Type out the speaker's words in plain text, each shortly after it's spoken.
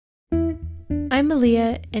I'm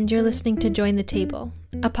Malia, and you're listening to Join the Table,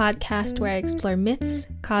 a podcast where I explore myths,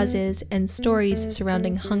 causes, and stories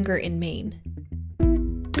surrounding hunger in Maine.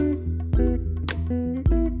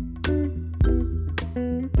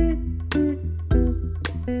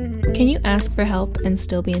 Can you ask for help and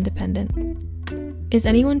still be independent? Is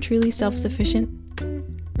anyone truly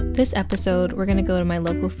self-sufficient? This episode, we're going to go to my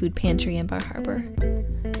local food pantry in Bar Harbor.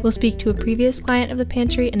 We'll speak to a previous client of the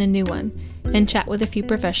pantry and a new one, and chat with a few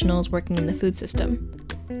professionals working in the food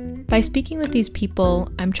system. By speaking with these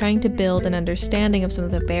people, I'm trying to build an understanding of some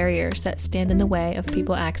of the barriers that stand in the way of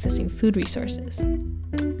people accessing food resources.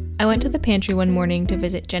 I went to the pantry one morning to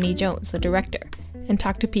visit Jenny Jones, the director, and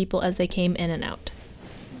talk to people as they came in and out.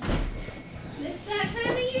 It's that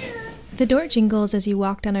time of year. The door jingles as you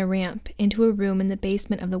walk down a ramp into a room in the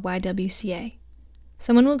basement of the YWCA.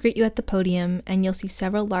 Someone will greet you at the podium, and you'll see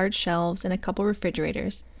several large shelves and a couple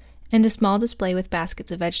refrigerators, and a small display with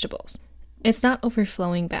baskets of vegetables. It's not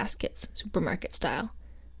overflowing baskets, supermarket style.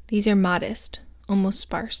 These are modest, almost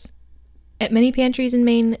sparse. At many pantries in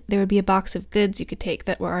Maine, there would be a box of goods you could take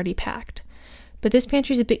that were already packed. But this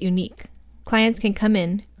pantry is a bit unique. Clients can come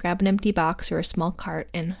in, grab an empty box or a small cart,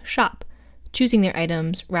 and shop, choosing their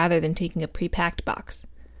items rather than taking a pre-packed box.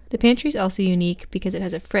 The pantry is also unique because it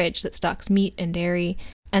has a fridge that stocks meat and dairy,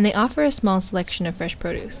 and they offer a small selection of fresh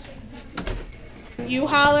produce. You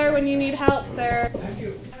holler when you need help, sir.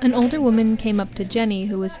 An older woman came up to Jenny,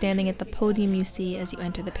 who was standing at the podium you see as you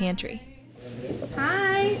enter the pantry.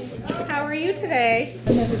 Hi, how are you today?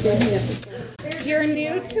 I've never been here. You're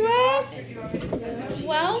new to us?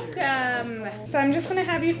 Welcome. So I'm just going to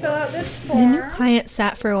have you fill out this form. The new client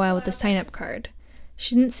sat for a while with the sign-up card.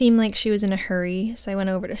 She didn't seem like she was in a hurry, so I went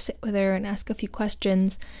over to sit with her and ask a few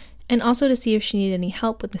questions, and also to see if she needed any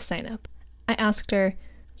help with the sign-up. I asked her,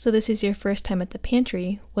 "So this is your first time at the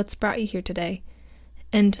pantry. What's brought you here today?"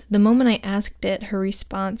 And the moment I asked it, her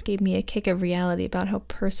response gave me a kick of reality about how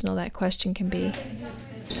personal that question can be.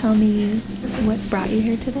 Tell me what's brought you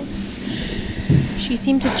here today? She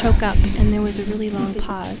seemed to choke up, and there was a really long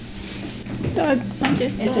pause.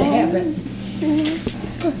 It's a habit.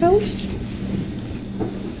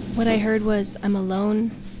 What I heard was, "I'm alone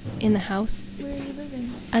in the house." Where are you living?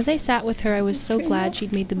 As I sat with her, I was so glad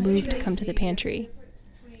she'd made the move to come to the pantry.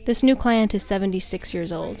 This new client is 76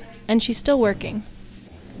 years old, and she's still working.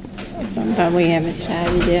 But we haven't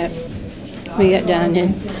started yet. We got done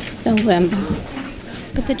in November.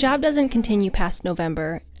 But the job doesn't continue past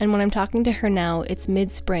November, and when I'm talking to her now, it's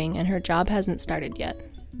mid-spring and her job hasn't started yet.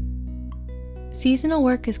 Seasonal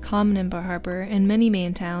work is common in Bar Harbor and many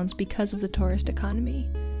Maine towns because of the tourist economy.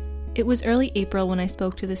 It was early April when I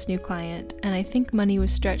spoke to this new client, and I think money was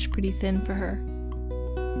stretched pretty thin for her.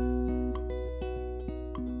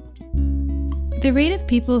 The rate of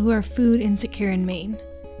people who are food insecure in Maine,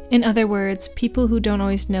 in other words, people who don't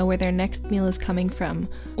always know where their next meal is coming from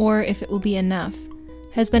or if it will be enough,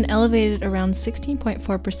 has been elevated around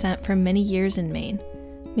 16.4% for many years in Maine,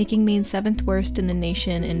 making Maine 7th worst in the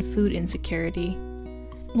nation in food insecurity.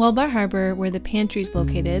 While Bar Harbor, where the pantry is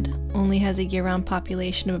located, only has a year-round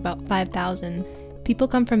population of about 5,000, people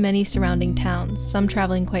come from many surrounding towns, some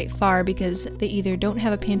traveling quite far because they either don't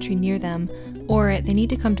have a pantry near them or they need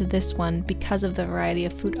to come to this one because of the variety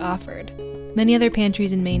of food offered. Many other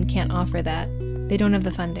pantries in Maine can't offer that. They don't have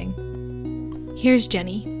the funding. Here's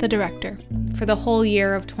Jenny, the director. For the whole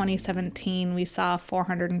year of 2017, we saw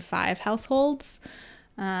 405 households,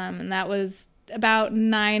 and that was about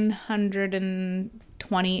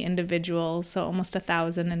 920 individuals, so almost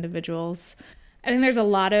 1,000 individuals. I think there's a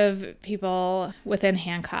lot of people within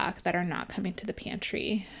Hancock that are not coming to the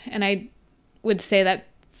pantry, and I would say that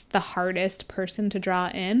the hardest person to draw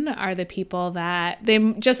in are the people that they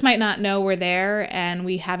just might not know we're there and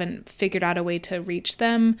we haven't figured out a way to reach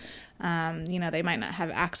them. They might not have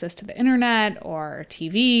access to the internet or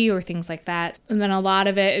TV or things like that. And then a lot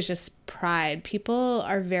of it is just pride. People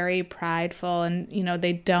are very prideful and,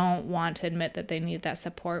 they don't want to admit that they need that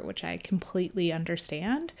support, which I completely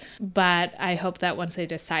understand. But I hope that once they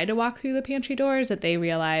decide to walk through the pantry doors, that they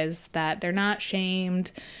realize that they're not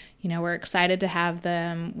shamed. We're excited to have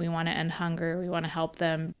them. We want to end hunger. We want to help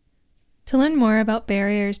them. To learn more about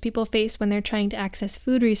barriers people face when they're trying to access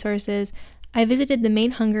food resources, I visited the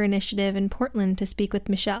Maine Hunger Initiative in Portland to speak with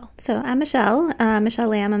Michelle. So I'm Michelle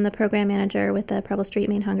Lamb. I'm the program manager with the Preble Street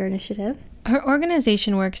Maine Hunger Initiative. Her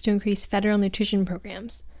organization works to increase federal nutrition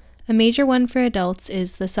programs. A major one for adults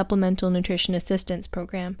is the Supplemental Nutrition Assistance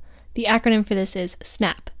Program. The acronym for this is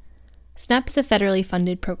SNAP. SNAP is a federally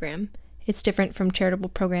funded program. It's different from charitable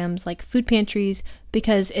programs like food pantries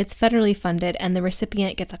because it's federally funded and the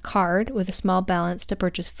recipient gets a card with a small balance to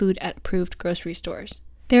purchase food at approved grocery stores.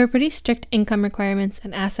 There are pretty strict income requirements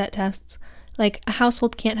and asset tests, like a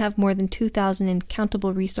household can't have more than $2,000 in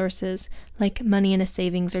countable resources, like money in a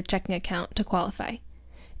savings or checking account, to qualify.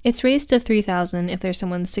 It's raised to $3,000 if there's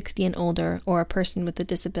someone 60 and older or a person with a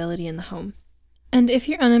disability in the home. And if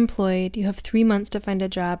you're unemployed, you have 3 months to find a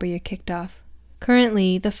job or you're kicked off.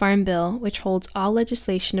 Currently, the Farm Bill, which holds all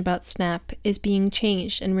legislation about SNAP, is being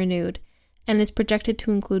changed and renewed, and is projected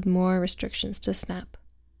to include more restrictions to SNAP.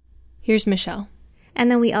 Here's Michelle. And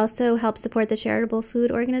then we also help support the charitable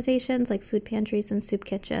food organizations like food pantries and soup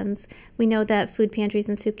kitchens. We know that food pantries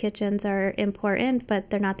and soup kitchens are important, but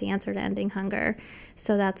they're not the answer to ending hunger.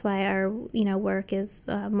 So that's why our work is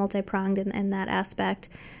multi-pronged in that aspect.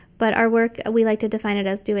 But our work, we like to define it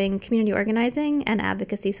as doing community organizing and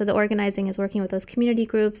advocacy. So the organizing is working with those community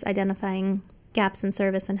groups, identifying gaps in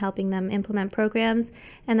service and helping them implement programs.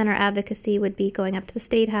 And then our advocacy would be going up to the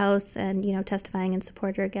State House and, testifying in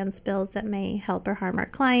support or against bills that may help or harm our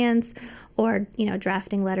clients, or,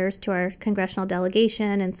 drafting letters to our congressional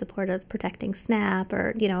delegation in support of protecting SNAP,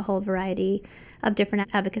 or, a whole variety of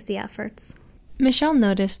different advocacy efforts. Michelle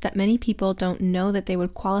noticed that many people don't know that they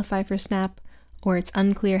would qualify for SNAP, or it's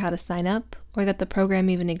unclear how to sign up, or that the program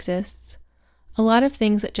even exists. A lot of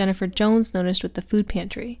things that Jennifer Jones noticed with the food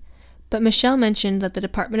pantry. But Michelle mentioned that the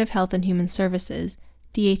Department of Health and Human Services,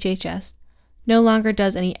 DHHS, no longer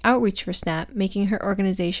does any outreach for SNAP, making her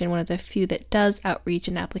organization one of the few that does outreach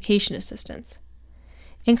and application assistance.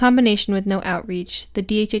 In combination with no outreach, the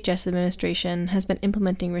DHHS administration has been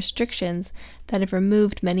implementing restrictions that have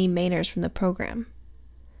removed many Mainers from the program.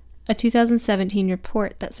 A 2017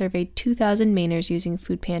 report that surveyed 2,000 Mainers using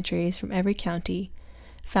food pantries from every county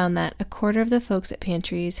found that a quarter of the folks at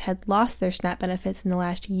pantries had lost their SNAP benefits in the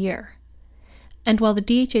last year. And while the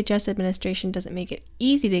DHHS administration doesn't make it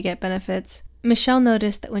easy to get benefits, Michelle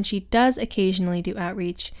noticed that when she does occasionally do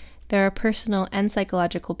outreach, there are personal and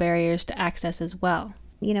psychological barriers to access as well.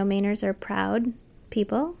 Mainers are proud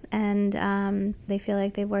people, and they feel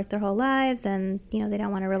like they've worked their whole lives, and they don't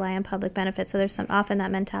want to rely on public benefits. So there's often that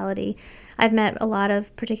mentality. I've met a lot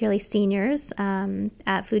of particularly seniors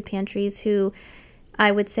at food pantries who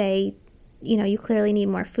I would say, you clearly need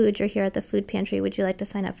more food. You're here at the food pantry. Would you like to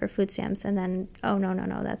sign up for food stamps? And then, oh,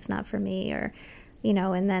 no, that's not for me. Or,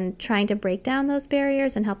 and then trying to break down those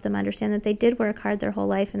barriers and help them understand that they did work hard their whole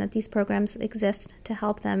life and that these programs exist to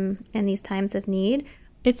help them in these times of need.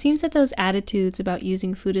 It seems that those attitudes about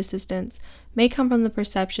using food assistance may come from the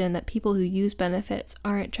perception that people who use benefits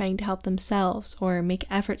aren't trying to help themselves or make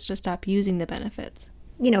efforts to stop using the benefits.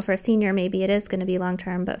 For a senior, maybe it is going to be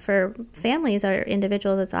long-term, but for families or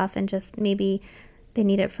individuals, it's often just maybe they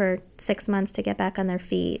need it for 6 months to get back on their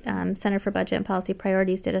feet. Center for Budget and Policy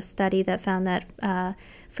Priorities did a study that found that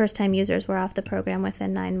first-time users were off the program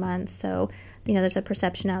within 9 months. So, there's a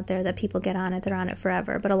perception out there that people get on it, they're on it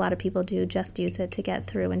forever, but a lot of people do just use it to get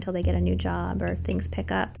through until they get a new job or things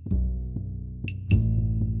pick up.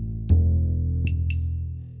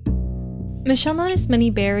 Michelle noticed many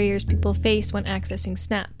barriers people face when accessing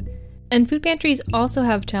SNAP, and food pantries also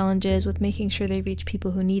have challenges with making sure they reach people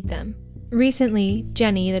who need them. Recently,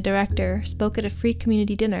 Jenny, the director, spoke at a free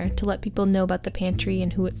community dinner to let people know about the pantry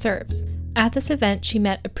and who it serves. At this event, she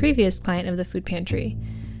met a previous client of the food pantry.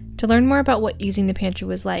 To learn more about what using the pantry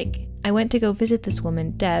was like, I went to go visit this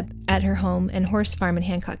woman, Deb, at her home and horse farm in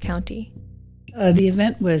Hancock County. The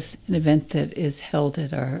event was an event that is held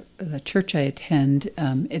at the church I attend.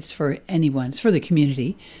 It's for anyone. It's for the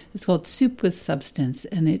community. It's called Soup with Substance,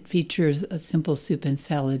 and it features a simple soup and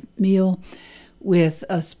salad meal with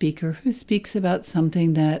a speaker who speaks about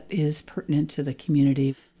something that is pertinent to the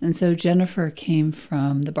community. And so Jennifer came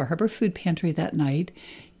from the Bar Harbor Food Pantry that night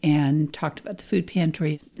and talked about the food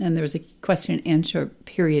pantry, and there was a question and answer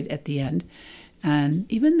period at the end. And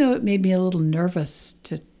even though it made me a little nervous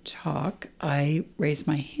to talk, I raised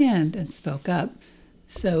my hand and spoke up.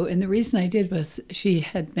 And the reason I did was she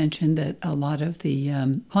had mentioned that a lot of the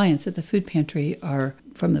clients at the food pantry are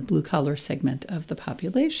from the blue-collar segment of the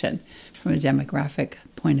population from a demographic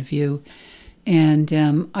point of view. And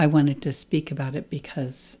I wanted to speak about it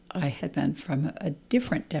because I had been from a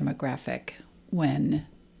different demographic when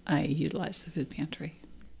I utilized the food pantry.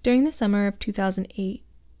 During the summer of 2008,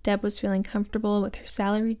 Deb was feeling comfortable with her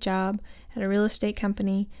salaried job at a real estate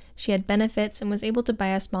company. She had benefits and was able to buy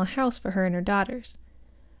a small house for her and her daughters.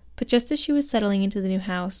 But just as she was settling into the new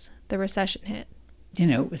house, the recession hit.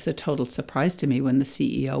 It was a total surprise to me when the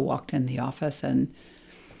CEO walked in the office and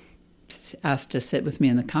asked to sit with me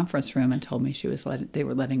in the conference room and told me they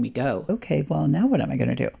were letting me go. Okay, well, now what am I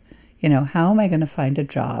going to do? How am I going to find a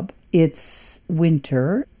job? It's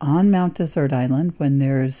winter on Mount Desert Island when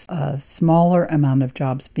there's a smaller amount of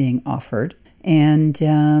jobs being offered.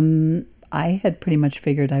 And I had pretty much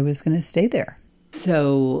figured I was going to stay there.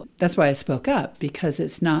 So that's why I spoke up, because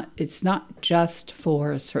it's not just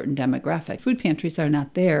for a certain demographic. Food pantries are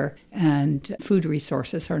not there, and food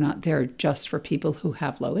resources are not there just for people who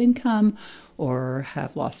have low income or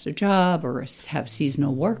have lost a job or have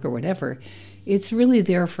seasonal work or whatever. It's really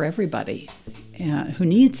there for everybody who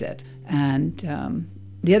needs it. And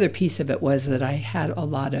the other piece of it was that I had a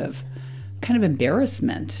lot of kind of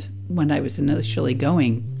embarrassment when I was initially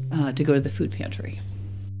going to go to the food pantry.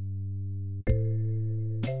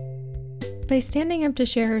 By standing up to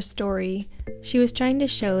share her story, she was trying to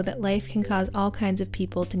show that life can cause all kinds of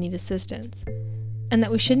people to need assistance, and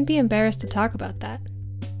that we shouldn't be embarrassed to talk about that.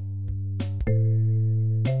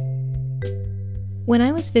 When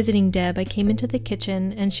I was visiting Deb, I came into the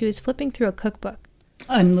kitchen and she was flipping through a cookbook.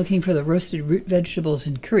 I'm looking for the roasted root vegetables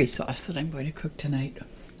and curry sauce that I'm going to cook tonight.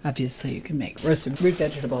 Obviously, you can make roasted root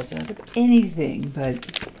vegetables out of anything,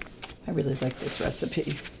 but I really like this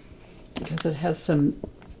recipe because it has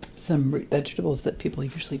some root vegetables that people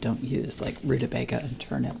usually don't use, like rutabaga and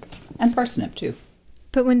turnip, and parsnip too.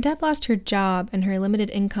 But when Deb lost her job and her limited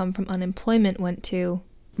income from unemployment went to,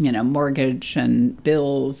 mortgage and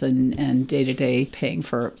bills and day-to-day paying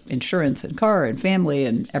for insurance and car and family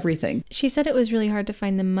and everything, she said it was really hard to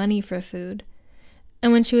find the money for food.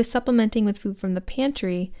 And when she was supplementing with food from the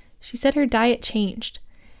pantry, she said her diet changed.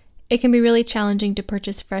 It can be really challenging to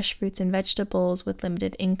purchase fresh fruits and vegetables with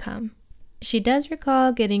limited income. She does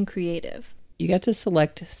recall getting creative. You got to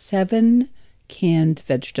select 7 canned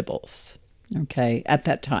vegetables, at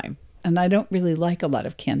that time. And I don't really like a lot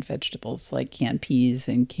of canned vegetables, like canned peas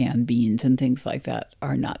and canned beans and things like that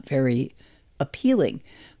are not very appealing.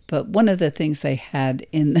 But one of the things they had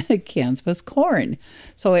in the cans was corn.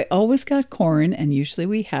 So I always got corn, and usually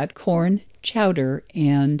we had corn, chowder,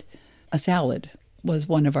 and a salad was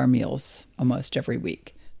one of our meals almost every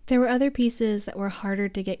week. There were other pieces that were harder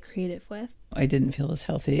to get creative with. I didn't feel as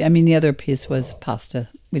healthy. I mean, the other piece was pasta.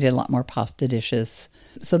 We did a lot more pasta dishes.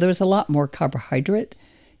 So there was a lot more carbohydrate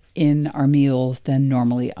in our meals than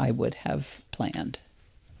normally I would have planned.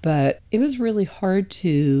 But it was really hard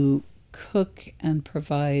to cook and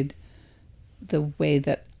provide the way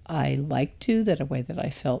that I liked to, a way that I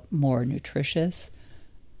felt more nutritious.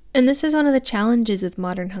 And this is one of the challenges with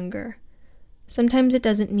modern hunger. Sometimes it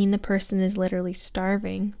doesn't mean the person is literally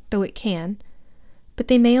starving, though it can, but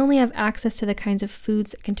they may only have access to the kinds of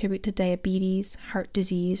foods that contribute to diabetes, heart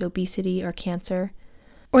disease, obesity, or cancer,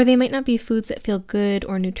 or they might not be foods that feel good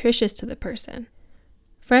or nutritious to the person.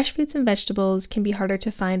 Fresh fruits and vegetables can be harder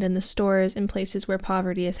to find in the stores in places where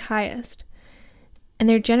poverty is highest, and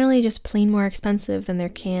they're generally just plain more expensive than their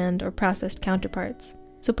canned or processed counterparts.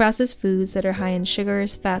 So processed foods that are high in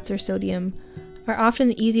sugars, fats, or sodium are often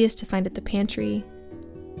the easiest to find at the pantry,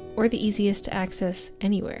 or the easiest to access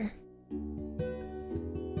anywhere.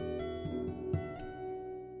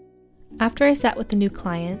 After I sat with the new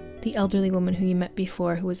client, the elderly woman who you met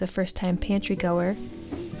before who was a first-time pantry goer,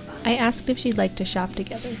 I asked if she'd like to shop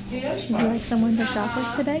together. Would you like someone to shop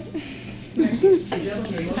with today?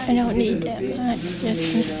 I don't need that much,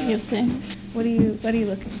 just a few things. What are you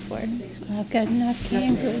looking for? I've got enough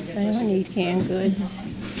canned goods. I don't need canned goods.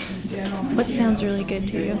 What sounds really good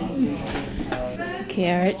to you? Some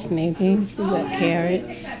carrots, maybe. We got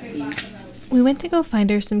carrots. We went to go find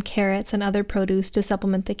her some carrots and other produce to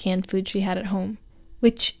supplement the canned food she had at home,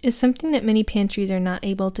 which is something that many pantries are not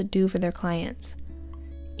able to do for their clients.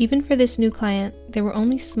 Even for this new client, there were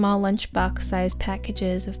only small lunchbox-sized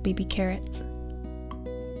packages of baby carrots.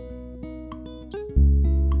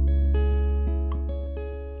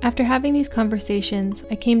 After having these conversations,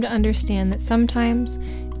 I came to understand that sometimes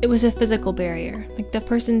it was a physical barrier, like the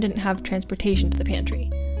person didn't have transportation to the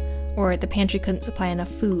pantry, or the pantry couldn't supply enough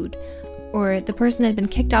food, or the person had been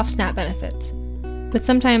kicked off SNAP benefits. But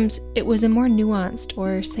sometimes it was a more nuanced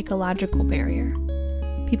or psychological barrier.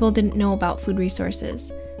 People didn't know about food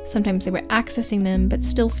resources. Sometimes they were accessing them but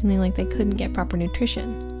still feeling like they couldn't get proper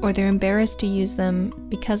nutrition, or they're embarrassed to use them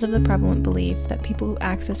because of the prevalent belief that people who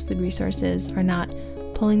access food resources are not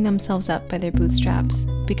pulling themselves up by their bootstraps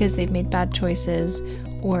because they've made bad choices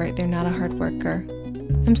or they're not a hard worker.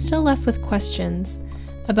 I'm still left with questions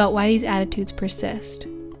about why these attitudes persist.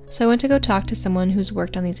 So I went to go talk to someone who's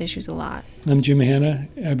worked on these issues a lot. I'm Jim Hanna.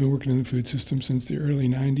 I've been working in the food system since the early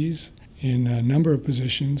 90s in a number of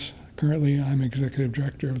positions. Currently, I'm Executive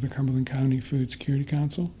Director of the Cumberland County Food Security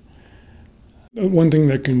Council. One thing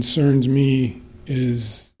that concerns me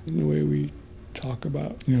is the way we talk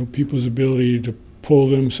about, people's ability to pull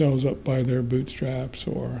themselves up by their bootstraps,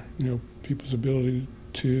 or, people's ability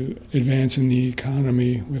to advance in the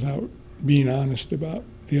economy without being honest about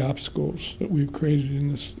the obstacles that we've created in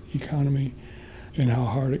this economy and how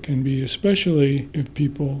hard it can be, especially if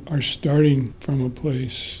people are starting from a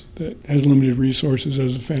place that has limited resources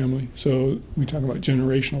as a family. So we talk about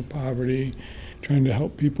generational poverty, trying to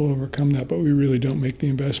help people overcome that, but we really don't make the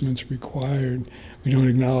investments required. We don't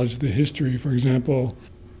acknowledge the history. For example,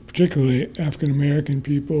 particularly African American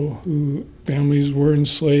people who families were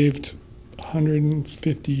enslaved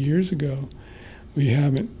 150 years ago. We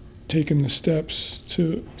haven't taken the steps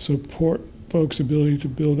to support folks' ability to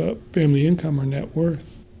build up family income or net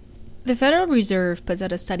worth. The Federal Reserve puts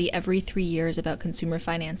out a study every 3 years about consumer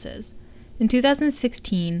finances. In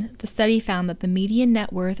 2016, the study found that the median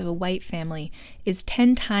net worth of a white family is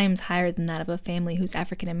 10 times higher than that of a family who's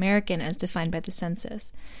African American as defined by the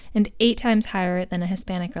census, and 8 times higher than a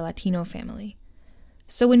Hispanic or Latino family.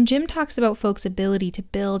 So when Jim talks about folks' ability to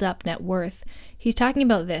build up net worth, he's talking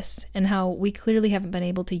about this and how we clearly haven't been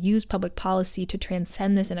able to use public policy to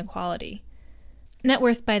transcend this inequality. Net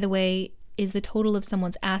worth, by the way, is the total of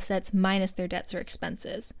someone's assets minus their debts or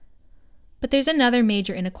expenses. But there's another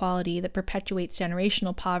major inequality that perpetuates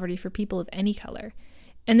generational poverty for people of any color,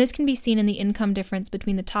 and this can be seen in the income difference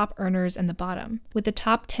between the top earners and the bottom, with the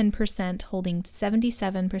top 10% holding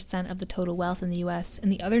 77% of the total wealth in the US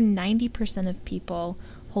and the other 90% of people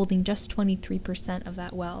holding just 23% of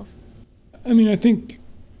that wealth. I mean, I think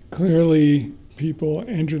clearly people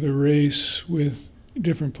enter the race with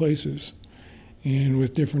different places and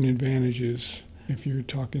with different advantages. If you're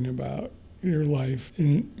talking about your life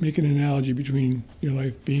and make an analogy between your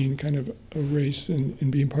life being kind of a race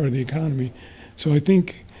and being part of the economy. So I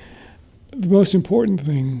think the most important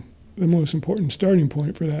thing, the most important starting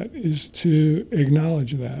point for that is to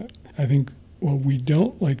acknowledge that. I think what we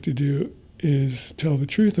don't like to do is tell the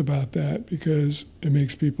truth about that, because it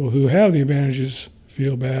makes people who have the advantages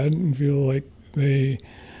feel bad and feel like they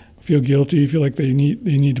feel guilty, feel like they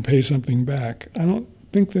need to pay something back. I don't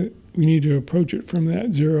think that we need to approach it from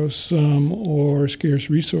that zero-sum or scarce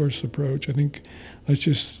resource approach. I think let's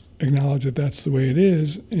just acknowledge that that's the way it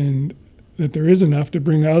is, and that there is enough to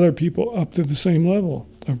bring other people up to the same level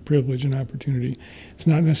of privilege and opportunity. It's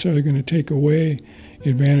not necessarily going to take away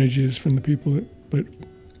advantages from the people, but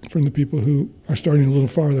from the people who are starting a little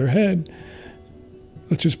farther ahead.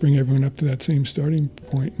 Let's just bring everyone up to that same starting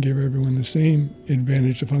point and give everyone the same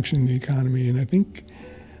advantage to function in the economy, and I think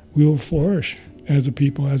we will flourish as a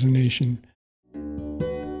people, as a nation.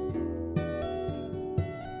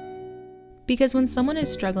 Because when someone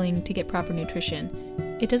is struggling to get proper nutrition,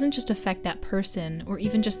 it doesn't just affect that person or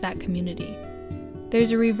even just that community.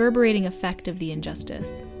 There's a reverberating effect of the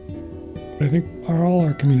injustice. I think all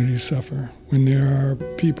our communities suffer when there are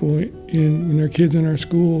people when there are kids in our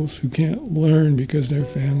schools who can't learn because their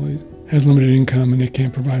family has limited income and they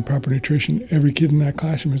can't provide proper nutrition. Every kid in that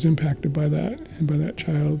classroom is impacted by that, and by that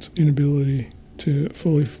child's inability to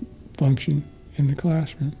fully function in the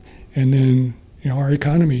classroom. And then, our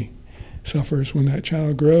economy suffers when that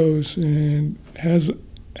child grows and has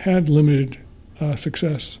had limited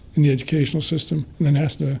success in the educational system and then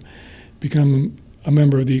has to become a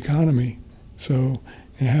member of the economy. So,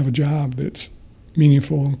 and have a job that's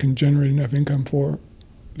meaningful and can generate enough income for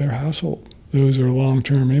their household. Those are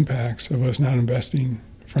long-term impacts of us not investing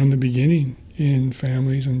from the beginning in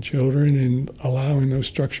families and children and allowing those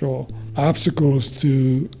structural obstacles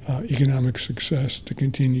to economic success to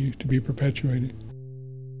continue to be perpetuated.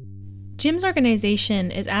 Jim's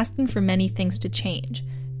organization is asking for many things to change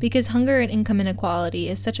because hunger and income inequality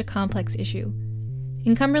is such a complex issue.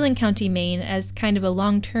 In Cumberland County, Maine, as kind of a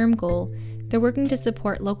long-term goal, they're working to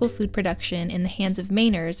support local food production in the hands of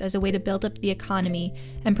Mainers as a way to build up the economy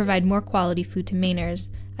and provide more quality food to Mainers,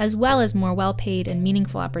 as well as more well-paid and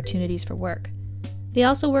meaningful opportunities for work. They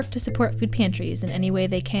also work to support food pantries in any way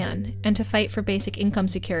they can, and to fight for basic income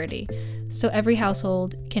security, so every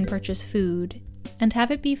household can purchase food, and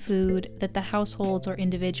have it be food that the households or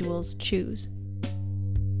individuals choose.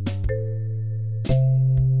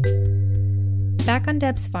 Back on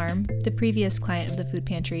Deb's farm, the previous client of the food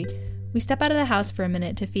pantry, we step out of the house for a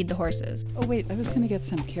minute to feed the horses. Oh, wait, I was going to get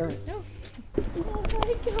some carrots. Oh,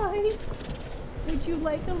 hi, guys. Would you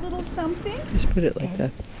like a little something? Just put it like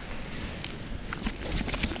that.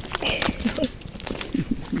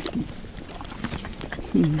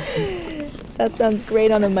 That sounds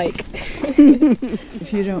great on a mic.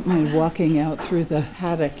 If you don't mind walking out through the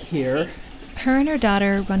paddock here. Her and her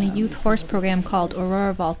daughter run a youth horse program called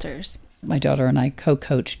Aurora Valters. My daughter and I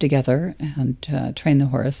co-coach together and train the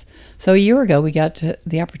horse. So a year ago, we got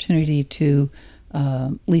the opportunity to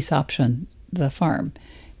lease option the farm.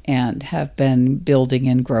 and have been building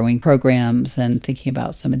and growing programs and thinking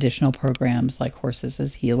about some additional programs like horses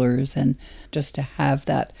as healers, and just to have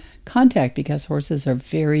that contact, because horses are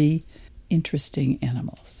very interesting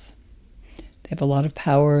animals. They have a lot of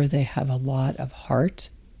power. They have a lot of heart.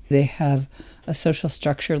 They have a social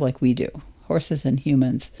structure like we do. Horses and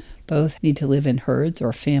humans both need to live in herds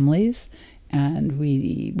or families, and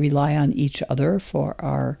we rely on each other for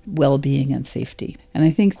our well-being and safety. And I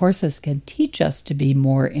think horses can teach us to be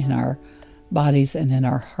more in our bodies and in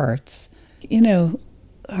our hearts. You know,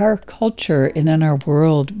 our culture and in our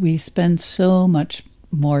world, we spend so much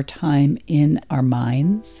more time in our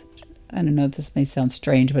minds. I don't know if this may sound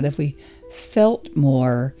strange, but if we felt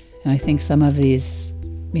more, and I think some of these,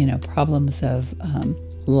 problems of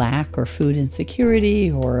lack or food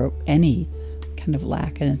insecurity or any kind of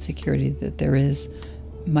lack and insecurity that there is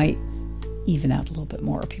might even out a little bit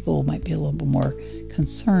more. People might be a little bit more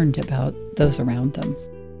concerned about those around them.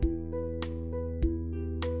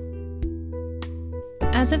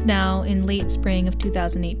 As of now, in late spring of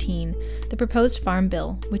 2018, the proposed Farm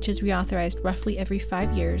Bill, which is reauthorized roughly every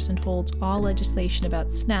 5 years and holds all legislation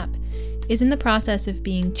about SNAP, is in the process of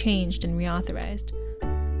being changed and reauthorized.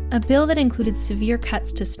 A bill that included severe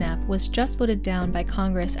cuts to SNAP was just voted down by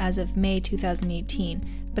Congress as of May 2018,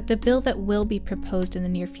 but the bill that will be proposed in the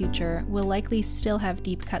near future will likely still have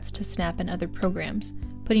deep cuts to SNAP and other programs,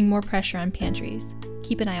 putting more pressure on pantries.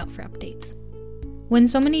 Keep an eye out for updates. When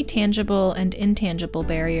so many tangible and intangible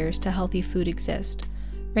barriers to healthy food exist,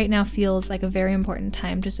 right now feels like a very important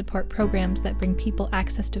time to support programs that bring people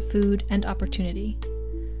access to food and opportunity.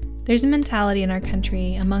 There's a mentality in our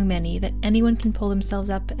country, among many, that anyone can pull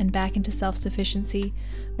themselves up and back into self-sufficiency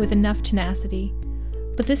with enough tenacity.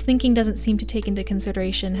 But this thinking doesn't seem to take into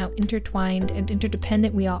consideration how intertwined and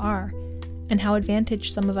interdependent we all are, and how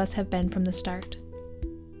advantaged some of us have been from the start.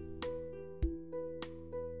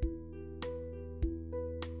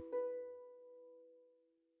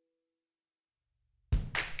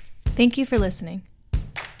 Thank you for listening.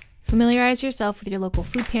 Familiarize yourself with your local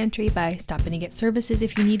food pantry by stopping to get services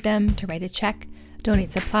if you need them, to write a check,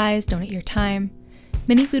 donate supplies, donate your time.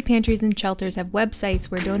 Many food pantries and shelters have websites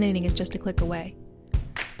where donating is just a click away.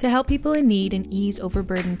 To help people in need and ease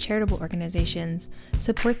overburdened charitable organizations,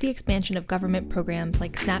 support the expansion of government programs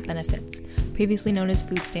like SNAP benefits, previously known as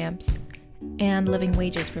food stamps, and living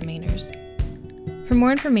wages for Mainers. For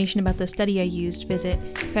more information about the study I used, visit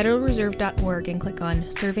federalreserve.org and click on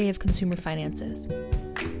Survey of Consumer Finances.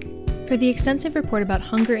 For the extensive report about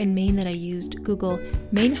hunger in Maine that I used, Google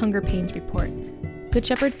Maine Hunger Pains Report. Good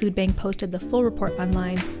Shepherd Food Bank posted the full report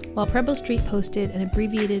online, while Preble Street posted an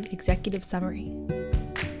abbreviated executive summary.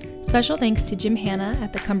 Special thanks to Jim Hanna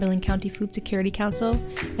at the Cumberland County Food Security Council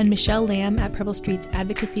and Michelle Lamb at Preble Street's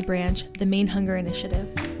advocacy branch, the Maine Hunger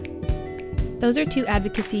Initiative. Those are two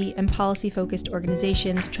advocacy and policy-focused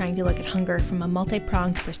organizations trying to look at hunger from a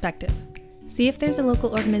multi-pronged perspective. See if there's a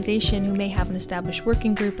local organization who may have an established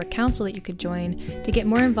working group or council that you could join to get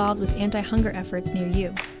more involved with anti-hunger efforts near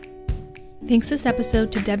you. Thanks this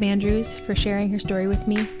episode to Deb Andrews for sharing her story with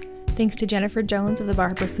me. Thanks to Jennifer Jones of the Bar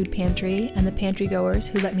Harbor Food Pantry and the pantry goers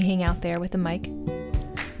who let me hang out there with a mic.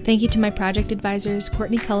 Thank you to my project advisors,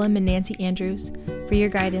 Courtney Cullum and Nancy Andrews, for your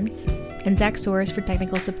guidance, and Zach Soares for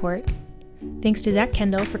technical support. Thanks to Zach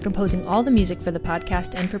Kendall for composing all the music for the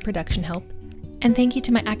podcast and for production help. And thank you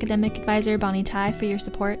to my academic advisor, Bonnie Tai, for your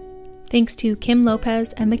support. Thanks to Kim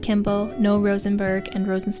Lopez, Emma Kimball, Noah Rosenberg, and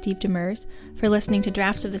Rosensteve Demers for listening to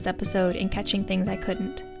drafts of this episode and catching things I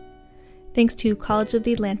couldn't. Thanks to College of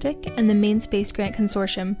the Atlantic and the Maine Space Grant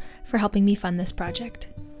Consortium for helping me fund this project.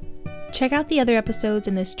 Check out the other episodes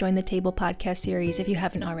in this Join the Table podcast series if you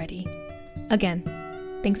haven't already. Again,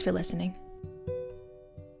 thanks for listening.